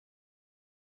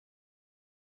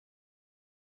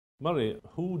Murray,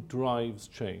 who drives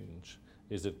change?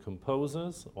 Is it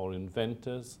composers or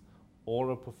inventors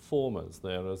or are performers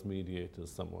there as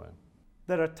mediators somewhere?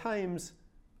 There are times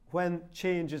when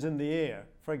change is in the air,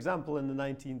 for example in the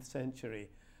 19th century,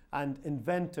 and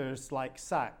inventors like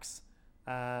Sachs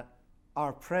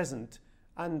are present,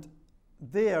 and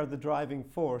they are the driving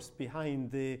force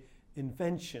behind the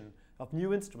invention of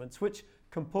new instruments, which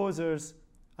composers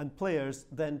and players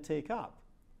then take up.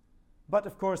 But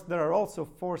of course there are also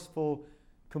forceful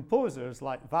composers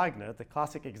like Wagner, the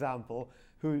classic example,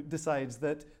 who decides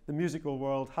that the musical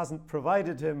world hasn't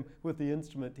provided him with the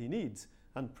instrument he needs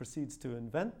and proceeds to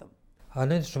invent them.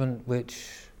 An instrument which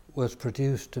was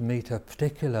produced to meet a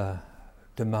particular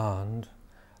demand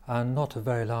and not a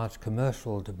very large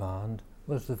commercial demand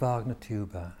was the Wagner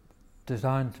tuba,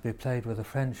 designed to be played with a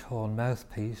French horn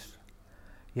mouthpiece,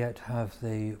 yet have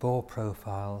the bore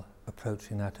profile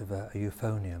approaching that of a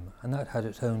euphonium, and that had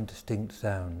its own distinct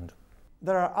sound.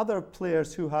 There are other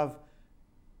players who have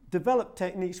developed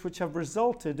techniques which have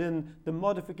resulted in the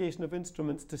modification of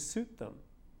instruments to suit them.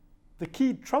 The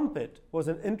keyed trumpet was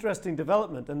an interesting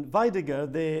development, and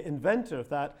Weidegger, the inventor of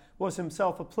that, was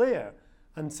himself a player,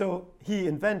 and so he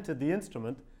invented the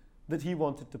instrument that he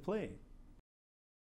wanted to play.